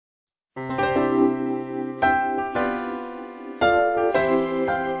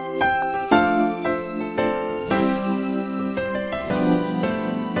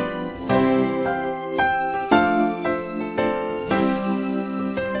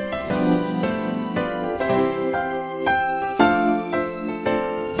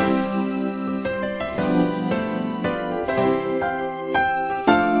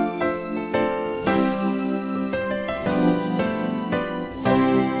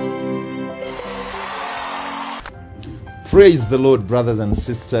Praise the Lord, brothers and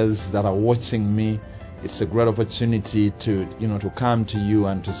sisters that are watching me. It's a great opportunity to come to you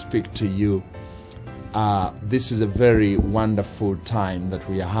and to speak to you. This is a very wonderful time that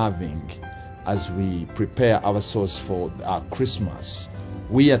we are having as we prepare ourselves for our Christmas.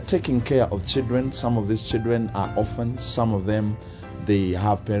 We are taking care of children. Some of these children are orphans. Some of them, they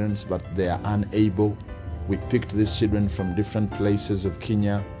have parents, but they are unable. We picked these children from different places of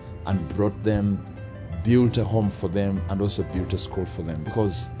Kenya and brought them, built a home for them, and also built a school for them,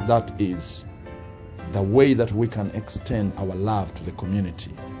 because that is the way that we can extend our love to the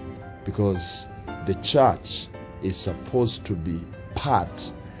community, because the church is supposed to be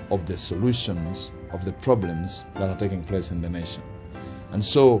part of the solutions of the problems that are taking place in the nation. And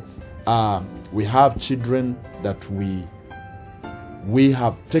so we have children that we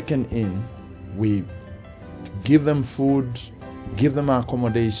have taken in. We give them food, give them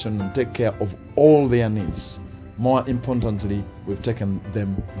accommodation, and take care of all their needs. More importantly, we've taken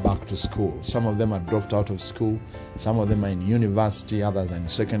them back to school. Some of them are dropped out of school. Some of them are in university, others are in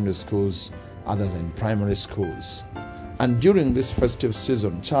secondary schools, others are in primary schools. And during this festive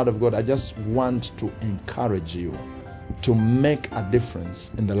season, child of God, I just want to encourage you to make a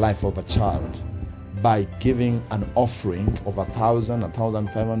difference in the life of a child by giving an offering of 1,000,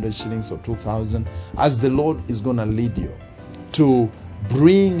 1,500 shillings or 2,000, as the Lord is going to lead you, to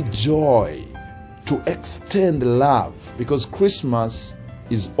bring joy, to extend love, because Christmas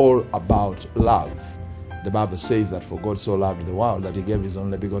is all about love. The Bible says that for God so loved the world that he gave his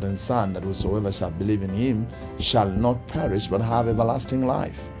only begotten Son, that whosoever shall believe in him shall not perish but have everlasting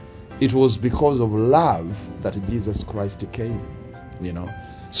life. It was because of love that Jesus Christ came,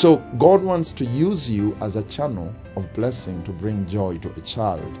 So God wants to use you as a channel of blessing to bring joy to a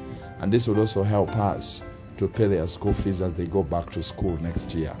child. And this would also help us to pay their school fees as they go back to school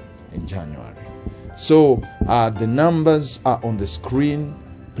next year in January. So the numbers are on the screen.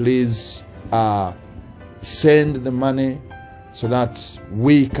 Please send the money so that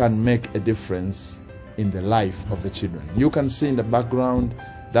we can make a difference in the life of the children. You can see in the background,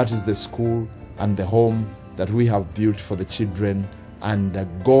 that is the school and the home that we have built for the children. And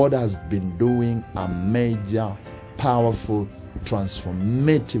God has been doing a major, powerful,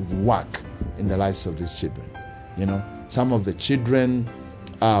 transformative work in the lives of these children. Some of the children,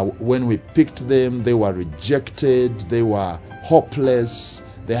 when we picked them, they were rejected, they were hopeless,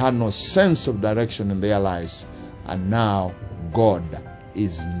 they had no sense of direction in their lives. And now God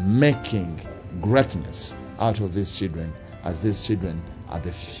is making greatness out of these children, as these children are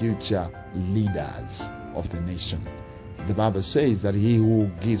the future leaders of the nation. The Bible says that he who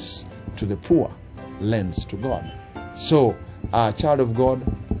gives to the poor lends to God. So, child of God,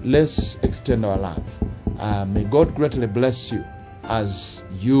 let's extend our love. May God greatly bless you as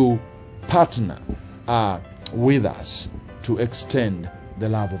you partner with us to extend the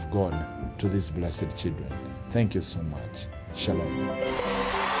love of God to these blessed children. Thank you so much. Shalom.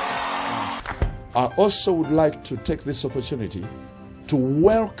 I also would like to take this opportunity to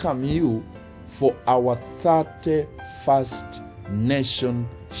welcome you for our 31st Nation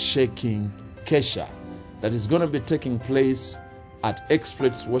Shaking Kesha that is going to be taking place at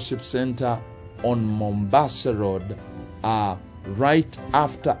Ep4 Worship Center on Mombasa Road, right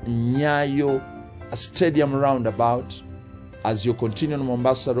after Nyayo Stadium roundabout. As you continue on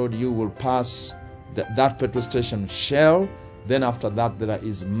Mombasa Road, you will pass that petrol station, Shell. Then after that, there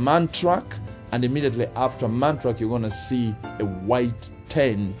is Mantrak. And immediately after Mantrak, you're going to see a white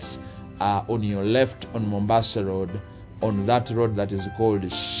tent on your left on Mombasa Road, on that road that is called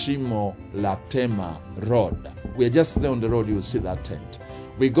Shimo Latema Road. We're just there on the road, you'll see that tent.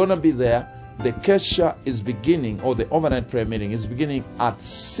 We're going to be there. The Kesha is beginning, or the overnight prayer meeting is beginning at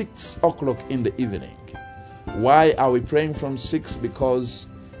 6 o'clock in the evening. Why are we praying from 6? Because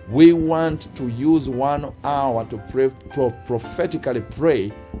we want to use 1 hour to pray, prophetically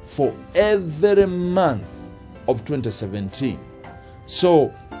pray for every month of 2017.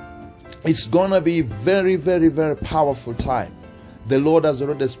 So it's going to be very, very, very powerful time. The Lord has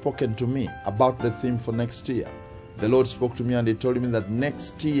already spoken to me about the theme for next year. The Lord spoke to me and he told me that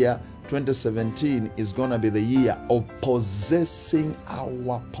next year, 2017, is going to be the year of possessing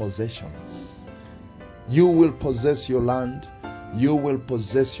our possessions. You will possess your land. You will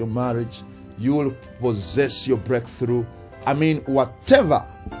possess your marriage. You will possess your breakthrough. I mean, whatever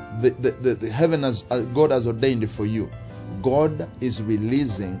the heaven has, God has ordained for you, God is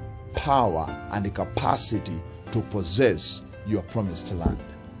releasing power and the capacity to possess your promised land.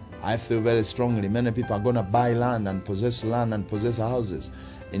 I feel very strongly many people are going to buy land and possess houses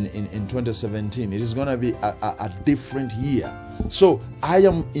in 2017. It is going to be a different year. So I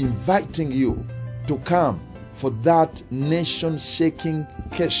am inviting you to come for that nation-shaking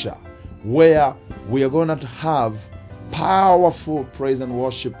Kesha, where we are going to have powerful praise and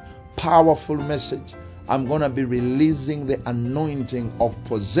worship, powerful message. I'm going to be releasing the anointing of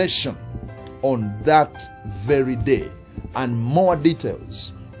possession on that very day, and more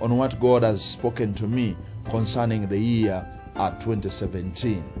details on what God has spoken to me concerning the year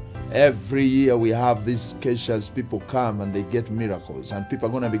 2017. Every year we have these cases, people come and they get miracles, and people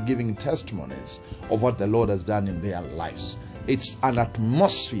are going to be giving testimonies of what the Lord has done in their lives. It's an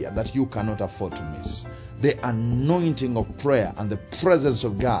atmosphere that you cannot afford to miss. The anointing of prayer and the presence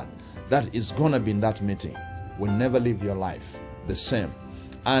of God that is going to be in that meeting will never leave your life the same.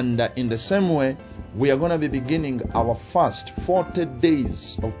 And in the same way, we are going to be beginning our fast, 40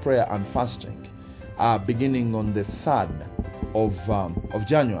 days of prayer and fasting, beginning on the 3rd of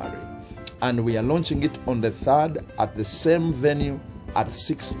January. And we are launching it on the 3rd at the same venue at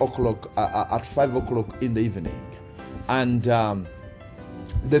 6 o'clock, at 5 o'clock in the evening. And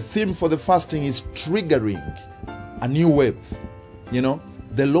the theme for the fasting is triggering a new wave. You know,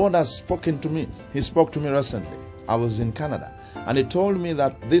 the Lord has spoken to me. He spoke to me recently. I was in Canada, and He told me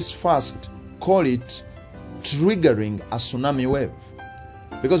that this fast, call it triggering a tsunami wave.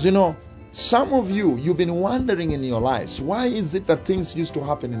 Because, you know, some of you've been wondering in your lives, why is it that things used to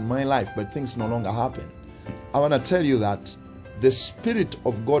happen in my life, but things no longer happen? I want to tell you that the Spirit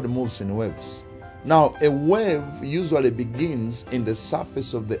of God moves in waves. Now, a wave usually begins in the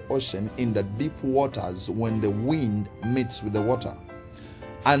surface of the ocean, in the deep waters, when the wind meets with the water.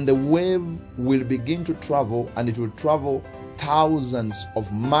 And the wave will begin to travel, and it will travel thousands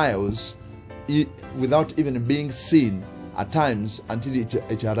of miles without even being seen at times, until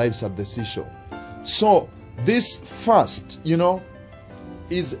it arrives at the seashore. So this fast, you know,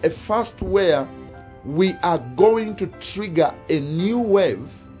 is a fast where we are going to trigger a new wave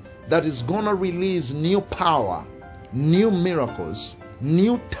that is going to release new power, new miracles,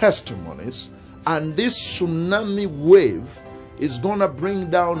 new testimonies, and this tsunami wave is going to bring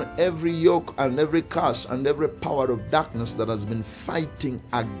down every yoke and every curse and every power of darkness that has been fighting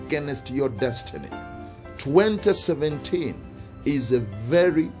against your destiny. 2017 is a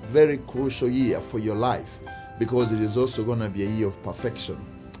very, very crucial year for your life, because it is also going to be a year of perfection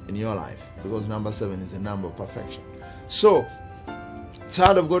in your life, because number 7 is a number of perfection. So,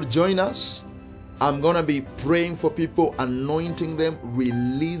 child of God, join us. I'm going to be praying for people, anointing them,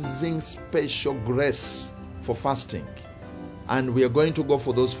 releasing special grace for fasting. And we are going to go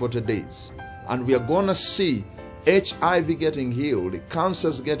for those 40 days. And we are going to see HIV getting healed,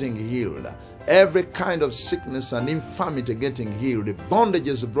 cancers getting healed, every kind of sickness and infirmity getting healed, the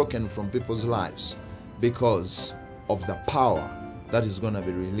bondages broken from people's lives, because of the power that is going to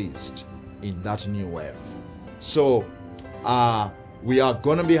be released in that new wave. So, we are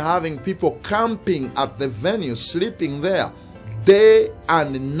going to be having people camping at the venue, sleeping there day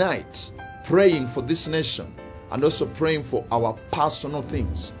and night, praying for this nation, and also praying for our personal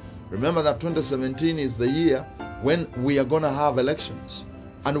things. Remember that 2017 is the year when we are going to have elections,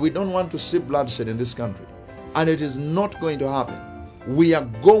 and we don't want to see bloodshed in this country, and it is not going to happen. We are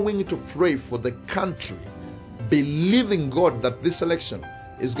going to pray for the country, believing God that this election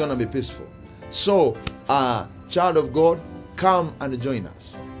is going to be peaceful. So, child of God, come and join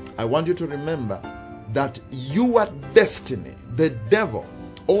us. I want you to remember that your destiny, the devil,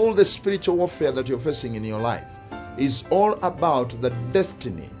 all the spiritual warfare that you're facing in your life, is all about the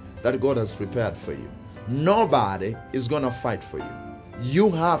destiny that God has prepared for you. Nobody is going to fight for you. You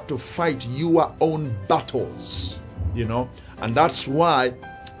have to fight your own battles, you know, and that's why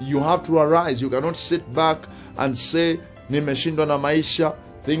you have to arise. You cannot sit back and say, nimeshindwa na maisha,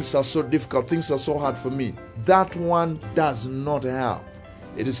 things are so difficult, things are so hard for me. That one does not help.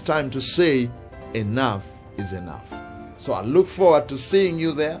 It is time to say, enough is enough. So I look forward to seeing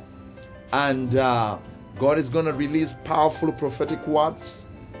you there, and God is going to release powerful prophetic words.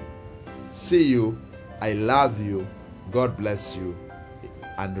 See you. I love you. God bless you.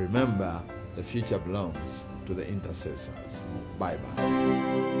 And remember, the future belongs to the intercessors. Bye-bye.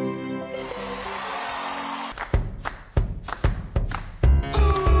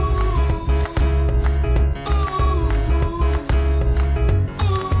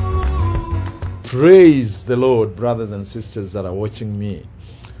 Praise the Lord, brothers and sisters that are watching me.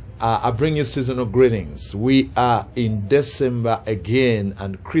 I bring you seasonal greetings. We are in December again,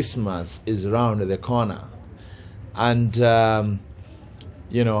 and Christmas is around the corner. And,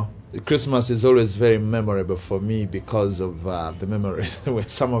 you know, Christmas is always very memorable for me because of the memories where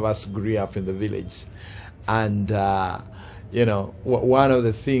some of us grew up in the village. And, You know, one of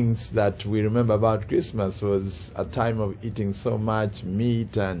the things that we remember about Christmas was a time of eating so much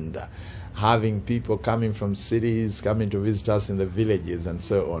meat and having people coming from cities, coming to visit us in the villages and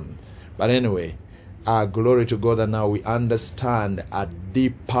so on. But anyway, glory to God that now we understand a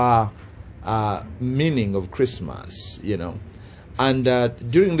deeper meaning of Christmas, you know. And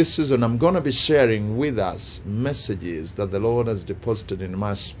during this season, I'm going to be sharing with us messages that the Lord has deposited in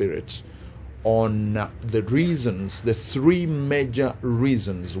my spirit on the reasons, the three major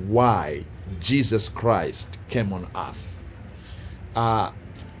reasons why Jesus Christ came on earth.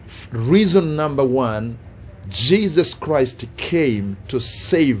 Reason number one, Jesus Christ came to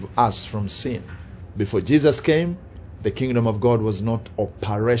save us from sin. Before Jesus came, the kingdom of God was not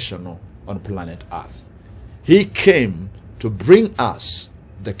operational on planet Earth. He came to bring us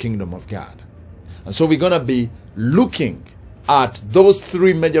the kingdom of God. And so we're going to be looking at those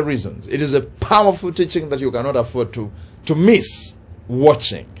three major reasons. It is a powerful teaching that you cannot afford to miss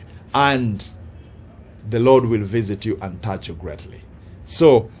watching. And the Lord will visit you and touch you greatly.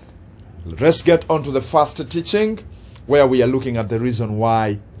 So let's get on to the first teaching, where we are looking at the reason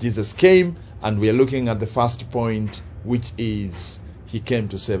why Jesus came. And we are looking at the first point, which is He came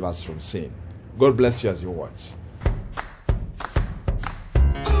to save us from sin. God bless you as you watch.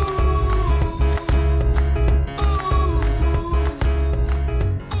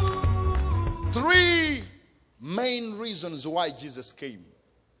 Three main reasons why Jesus came.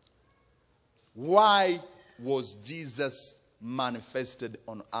 Why was Jesus manifested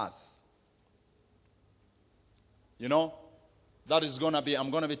on earth? You know, that is going to be, I'm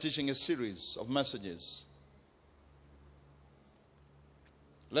going to be teaching a series of messages.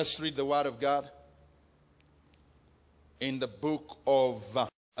 Let's read the Word of God in the book of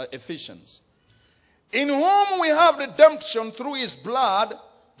Ephesians. In whom we have redemption through His blood,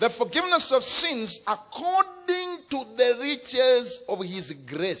 the forgiveness of sins according to the riches of His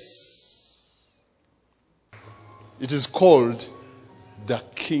grace. It is called the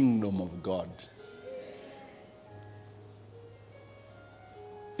kingdom of God.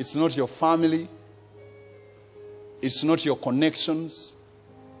 It's not your family. It's not your connections.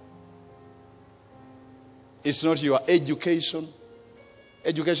 It's not your education.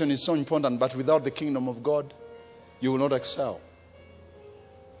 Education is so important, but without the kingdom of God, you will not excel.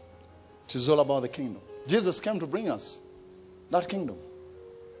 It is all about the kingdom. Jesus came to bring us that kingdom.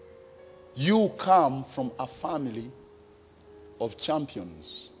 You come from a family of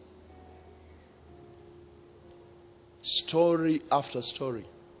champions. Story after story.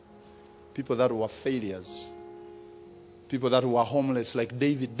 People that were failures. People that were homeless, like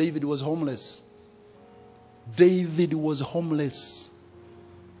David. David was homeless. David was homeless.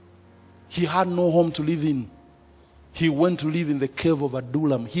 He had no home to live in. He went to live in the cave of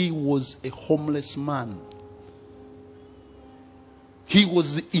Adullam. He was a homeless man. He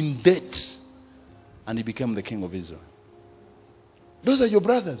was in debt. And he became the king of Israel. Those are your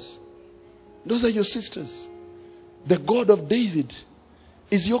brothers. Those are your sisters. The God of David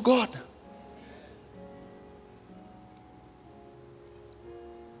is your God.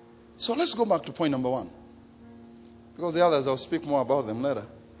 So let's go back to point number one. Because the others, I'll speak more about them later.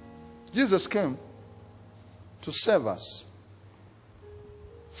 Jesus came to save us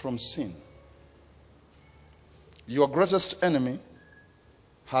from sin. Your greatest enemy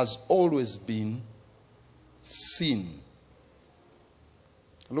has always been sin.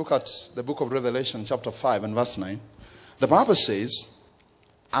 Look at the book of Revelation chapter 5 and verse 9. The Bible says,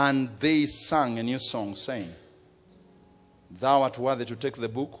 and they sang a new song saying, Thou art worthy to take the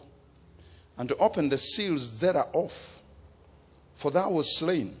book and to open the seals thereof, for thou wast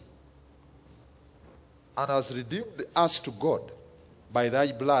slain and hast redeemed us to God by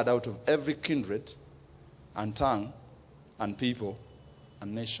thy blood out of every kindred and tongue and people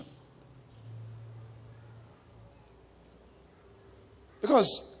and nation.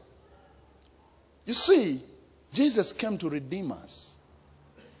 Because, you see, Jesus came to redeem us.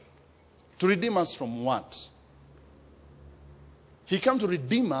 To redeem us from what? He came to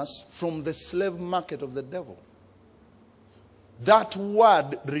redeem us from the slave market of the devil. That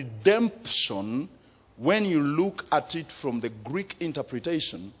word redemption, when you look at it from the Greek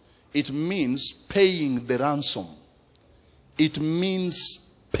interpretation, it means paying the ransom. It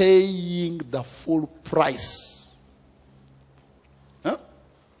means paying the full price. Huh?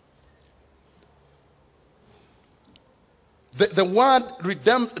 The word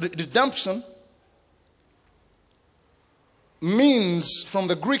redemption means, from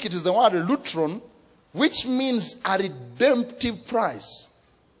the Greek, it is the word lutron, which means a redemptive price,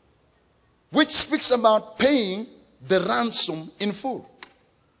 which speaks about paying the ransom in full.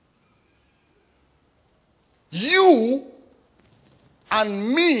 You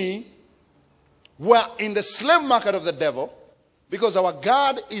and me were in the slave market of the devil, because our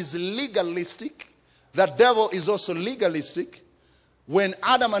God is legalistic. The devil is also legalistic. When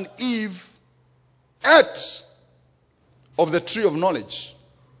Adam and Eve ate of the tree of knowledge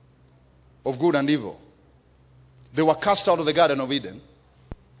of good and evil, they were cast out of the Garden of Eden,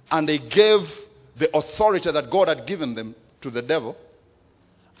 and they gave the authority that God had given them to the devil,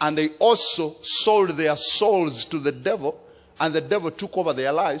 and they also sold their souls to the devil, and the devil took over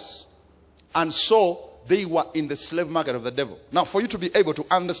their lives, and so they were in the slave market of the devil. Now, for you to be able to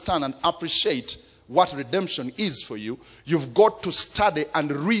understand and appreciate what redemption is for you, you've got to study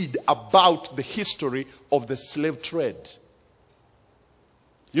and read about the history of the slave trade.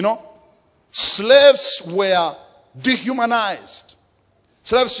 You know, slaves were dehumanized.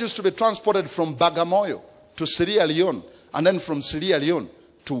 Slaves used to be transported from Bagamoyo to Sierra Leone, and then from Sierra Leone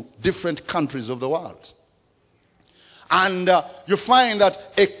to different countries of the world. And you find that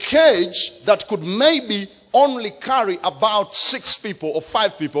a cage that could maybe only carry about 6 people or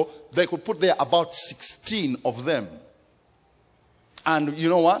 5 people, they could put there about 16 of them. And you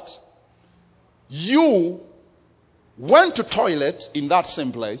know what? You went to toilet in that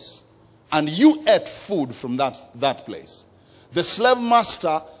same place, and you ate food from that place. The slave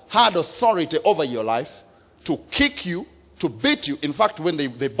master had authority over your life to kick you, to beat you. In fact, when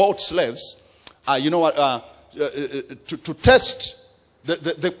they bought slaves, you know what? To test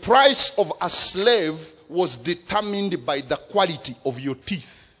the price of a slave was determined by the quality of your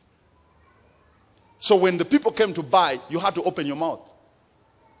teeth. So when the people came to buy, you had to open your mouth.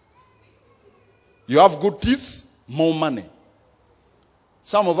 You have good teeth, more money.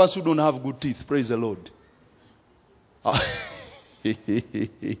 Some of us who don't have good teeth, praise the Lord.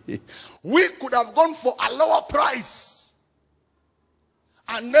 We could have gone for a lower price.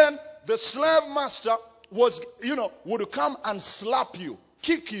 And then the slave master was, would come and slap you,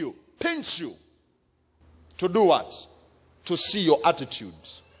 kick you, pinch you. To do what? To see your attitude.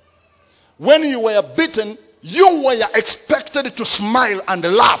 When you were beaten, you were expected to smile and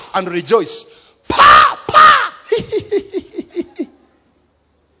laugh and rejoice. Pa! Pa!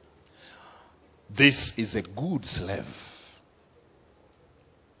 This is a good slave.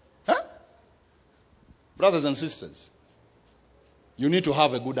 Huh? Brothers and sisters, you need to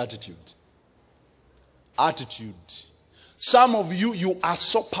have a good attitude. Attitude. Some of you, you are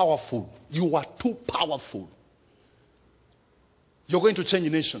so powerful. You are too powerful. You're going to change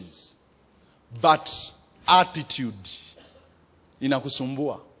nations. But attitude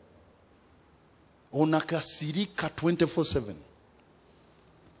inakusumbua. Unakasirika 24/7.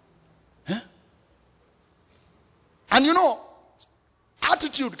 Huh? And you know,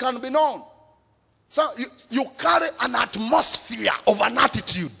 attitude can be known. So you carry an atmosphere of an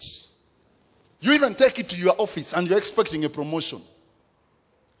attitude. You even take it to your office and you're expecting a promotion.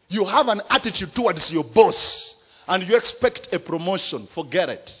 You have an attitude towards your boss and you expect a promotion. Forget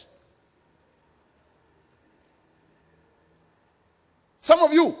it. Some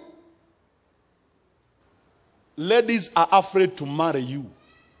of you, ladies are afraid to marry you.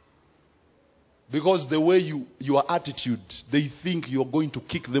 Because the way your attitude, they think you're going to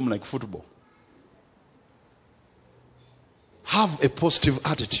kick them like football. Have a positive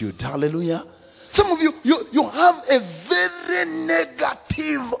attitude. Hallelujah. Some of you, you have a very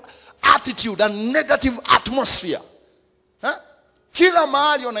negative attitude and negative atmosphere. Huh? Kila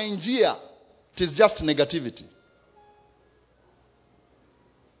mahali unaingia, it is just negativity.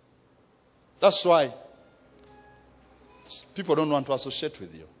 That's why people don't want to associate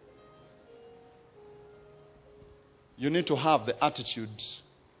with you. You need to have the attitude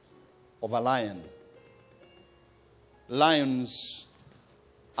of a lion. Lions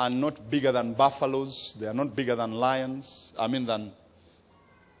are not bigger than buffaloes. They are not bigger than lions. Than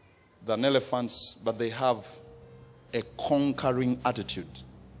elephants. But they have a conquering attitude.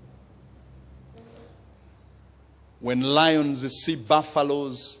 When lions see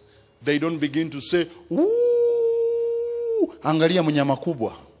buffaloes, they don't begin to say, "Ooh, angalia mnyama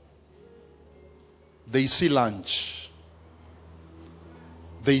kubwa." They see lunch.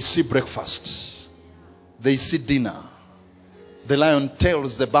 They see breakfast. They see dinner. The lion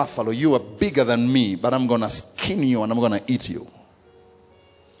tells the buffalo, "You are bigger than me, but I'm going to skin you and I'm going to eat you."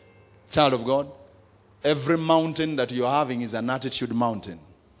 Child of God, every mountain that you're having is an attitude mountain.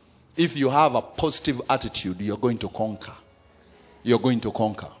 If you have a positive attitude, you're going to conquer. You're going to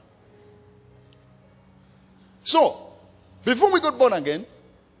conquer. So, before we got born again,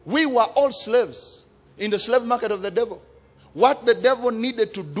 we were all slaves in the slave market of the devil. What the devil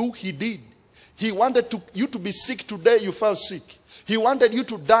needed to do, he did. He wanted you to be sick today, you fell sick. He wanted you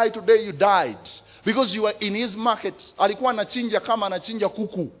to die today, you died. Because you are in his market. Alikuwa anachinja kama anachinja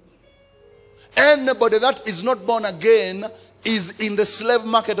kuku. Anybody that is not born again is in the slave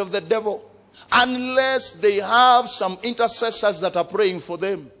market of the devil. Unless they have some intercessors that are praying for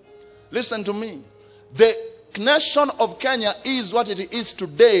them. Listen to me. The nation of Kenya is what it is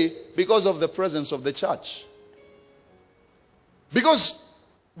today because of the presence of the church. Because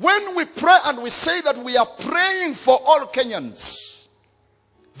when we pray and we say that we are praying for all Kenyans,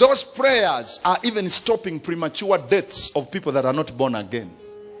 those prayers are even stopping premature deaths of people that are not born again.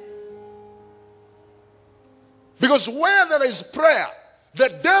 Because where there is prayer, the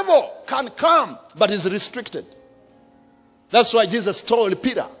devil can come, but is restricted. That's why Jesus told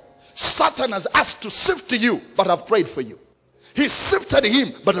Peter, Satan has asked to sift you, but I've prayed for you. He sifted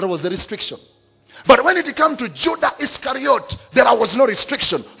him, but there was a restriction. But when it came to Judas Iscariot, there was no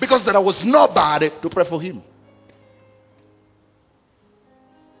restriction, because there was nobody to pray for him.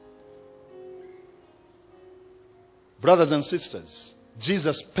 Brothers and sisters,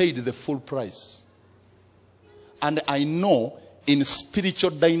 Jesus paid the full price. And I know in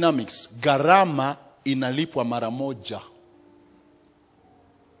spiritual dynamics, gharama inalipwa mara moja.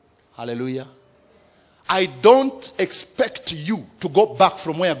 Hallelujah. I don't expect you to go back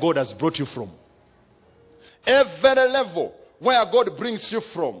from where God has brought you from. Every level where God brings you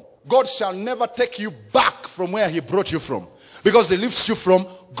from, God shall never take you back from where he brought you from. Because he lifts you from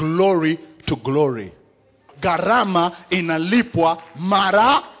glory to glory. Gharama inalipwa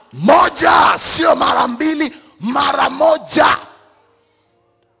mara moja, sio mara mbili, mara moja.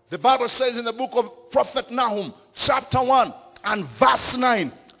 The Bible says in the book of Prophet Nahum, chapter 1 and verse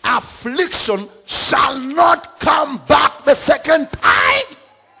 9, affliction shall not come back the second time.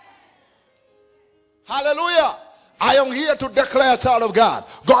 Hallelujah. I am here to declare, child of God,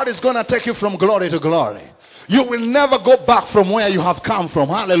 God is going to take you from glory to glory. You will never go back from where you have come from.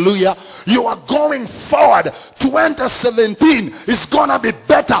 Hallelujah. You are going forward. 2017 is going to be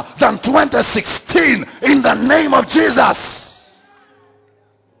better than 2016 in the name of Jesus.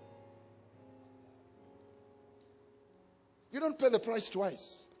 You don't pay the price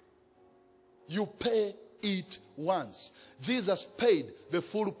twice. You pay it once. Jesus paid the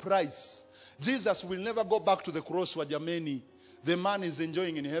full price. Jesus will never go back to the cross where Jameni, the man is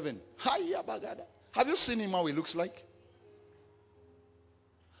enjoying in heaven. Hiya bagada. Have you seen him how he looks like?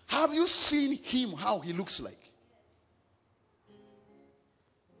 Have you seen him how he looks like?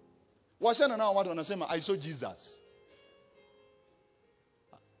 Wachana nao watu wanasema, I saw Jesus.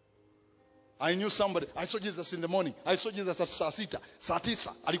 I knew somebody. I saw Jesus in the morning. I saw Jesus at saa 6, saa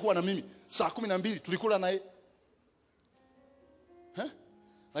 9. Alikuwa na mimi. Saa 12 tulikula naye. Huh?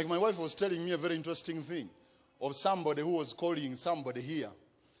 Like my wife was telling me a very interesting thing of somebody who was calling somebody here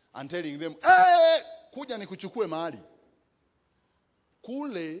and telling them, hey, kuja nikuchukue mahali.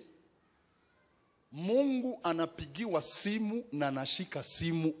 Kule Mungu anapigiwa simu na anashika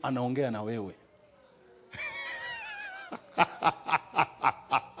simu anaongea na wewe.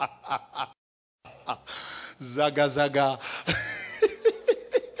 Zaga zaga.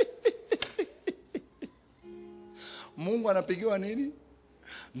 Mungu anapigiwa nini?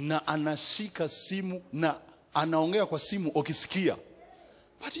 Na anashika simu na anaongea kwa simu ukisikia.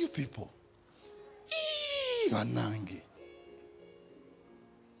 But you people, wanangi.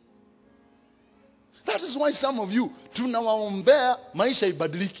 That is why some of you tunawaombea maisha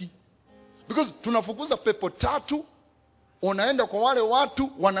ibadiliki. Because tunafukuza pepo 3, unaenda kwa wale watu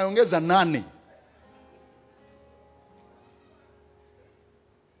wanaongeza 8.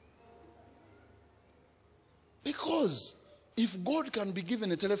 Because if God can be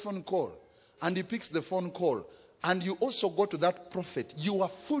given a telephone call and he picks the phone call and you also go to that prophet, you are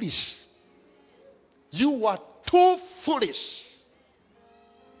foolish. You are too foolish.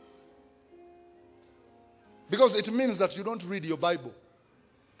 Because it means that you don't read your Bible.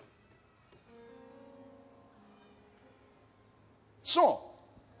 So,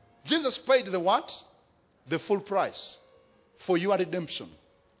 Jesus paid the what? The full price for your redemption.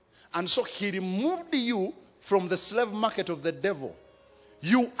 And so he removed you from the slave market of the devil.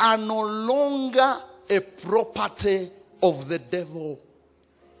 You are no longer a property of the devil.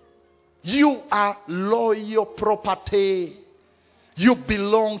 You are loyal property. You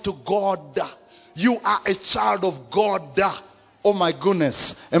belong to God. You are a child of God. Oh my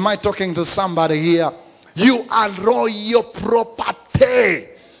goodness. Am I talking to somebody here? You are royal property.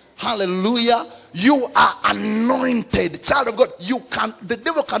 Hallelujah. You are anointed. Child of God. The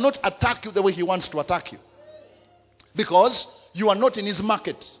devil cannot attack you the way he wants to attack you. Because you are not in his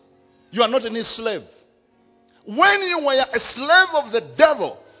market. You are not in his slave. When you were a slave of the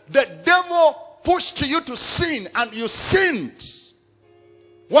devil pushed you to sin and you sinned.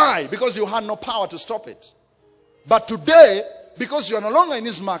 Why? Because you had no power to stop it. But today, because you are no longer in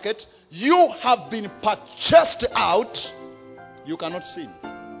his market, you have been purchased out, you cannot sin.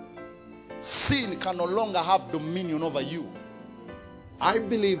 Sin can no longer have dominion over you. I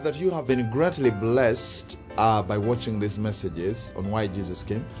believe that you have been greatly blessed by watching these messages on why Jesus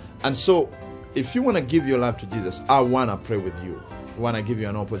came. And so, if you want to give your life to Jesus, I want to pray with you. I want to give you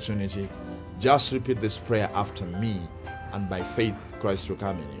an opportunity. Just repeat this prayer after me, and by faith, Christ will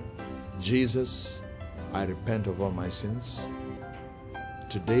come in you. Jesus, I repent of all my sins.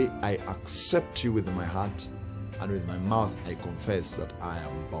 Today, I accept you with my heart, and with my mouth, I confess that I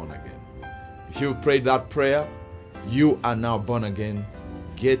am born again. If you prayed that prayer, you are now born again.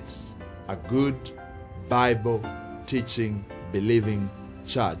 Get a good Bible teaching, believing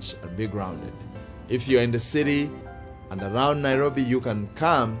church and be grounded. If you're in the city and around Nairobi, you can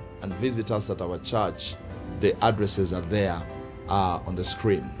come and visit us at our church. The addresses are there on the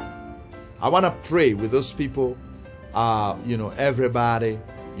screen. I want to pray with those people. Everybody,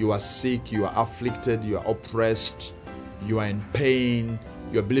 you are sick, you are afflicted, you are oppressed, you are in pain,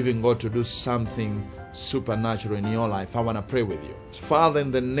 you are believing God to do something supernatural in your life. I want to pray with you. Father,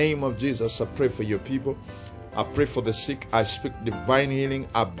 in the name of Jesus, I pray for your people. I pray for the sick. I speak divine healing.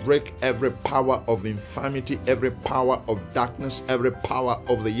 I break every power of infirmity, every power of darkness, every power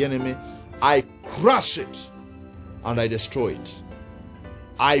of the enemy. I crush it and I destroy it.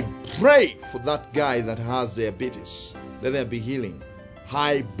 I pray for that guy that has diabetes. Let there be healing.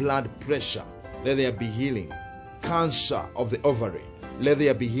 High blood pressure. Let there be healing. Cancer of the ovary. Let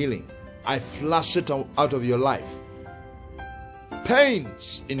there be healing. I flush it out of your life.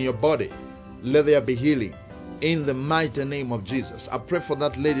 Pains in your body. Let there be healing. In the mighty name of Jesus. I pray for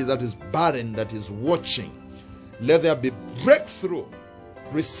that lady that is barren, that is watching. Let there be breakthrough.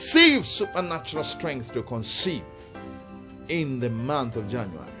 Receive supernatural strength to conceive in the month of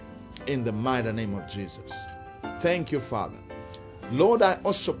January. In the mighty name of Jesus. Thank you, Father. Lord, I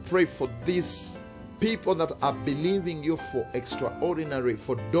also pray for these people that are believing you for extraordinary,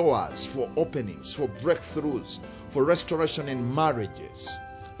 for doors, for openings, for breakthroughs, for restoration in marriages.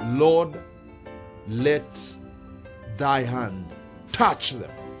 Lord, let thy hand touch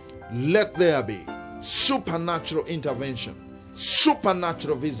them. Let there be supernatural intervention,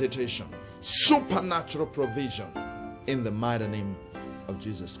 supernatural visitation, supernatural provision in the mighty name of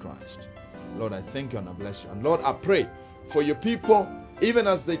Jesus Christ. Lord, I thank you and I bless you. And Lord, I pray for your people, even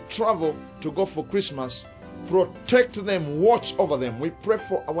as they travel to go for Christmas, protect them, watch over them. We pray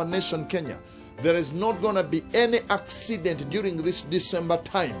for our nation, Kenya. There is not going to be any accident during this December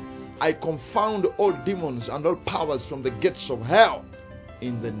time. I confound all demons and all powers from the gates of hell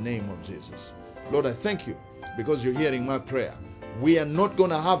in the name of Jesus. Lord, I thank you because you're hearing my prayer. We are not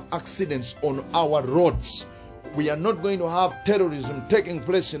going to have accidents on our roads. We are not going to have terrorism taking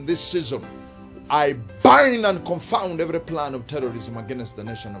place in this season. I bind and confound every plan of terrorism against the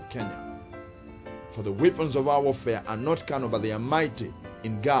nation of Kenya. For the weapons of our warfare are not carnal, but they are mighty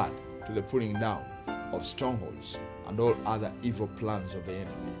in God to the pulling down of strongholds and all other evil plans of the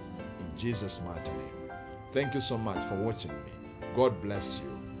enemy. In Jesus' mighty name. Thank you so much for watching me. God bless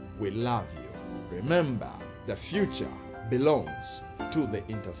you. We love you. Remember, the future belongs to the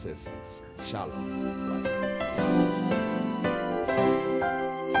intercessors. Shalom. Bye.